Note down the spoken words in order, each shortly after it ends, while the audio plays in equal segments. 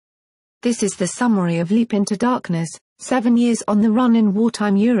This is the summary of Leap into Darkness, 7 Years on the Run in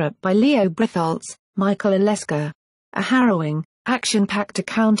Wartime Europe by Leo Bretholz, Michael Olesker. A harrowing, action-packed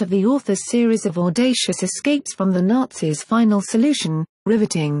account of the author's series of audacious escapes from the Nazis' final solution,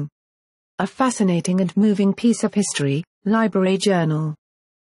 riveting. A fascinating and moving piece of history, Library Journal.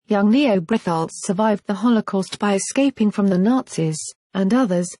 Young Leo Bretholz survived the Holocaust by escaping from the Nazis, and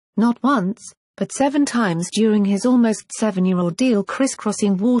others, not once, but 7 times during his almost 7-year ordeal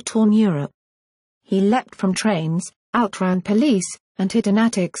crisscrossing war-torn Europe. He leapt from trains, outran police, and hid in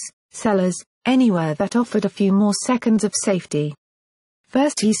attics, cellars, anywhere that offered a few more seconds of safety.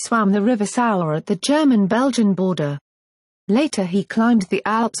 First he swam the River Sauer at the German-Belgian border. Later he climbed the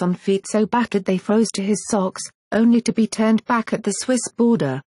Alps on feet so battered they froze to his socks, only to be turned back at the Swiss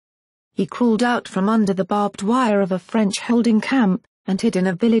border. He crawled out from under the barbed wire of a French holding camp, and hid in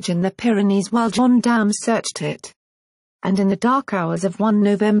a village in the Pyrenees while gendarmes searched it. And in the dark hours of one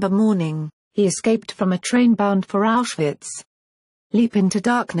November morning, he escaped from a train bound for Auschwitz. Leap into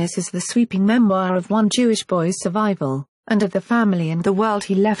Darkness is the sweeping memoir of one Jewish boy's survival, and of the family and the world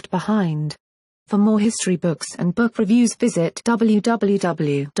he left behind. For more history books and book reviews visit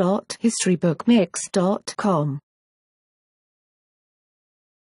www.historybookmix.com.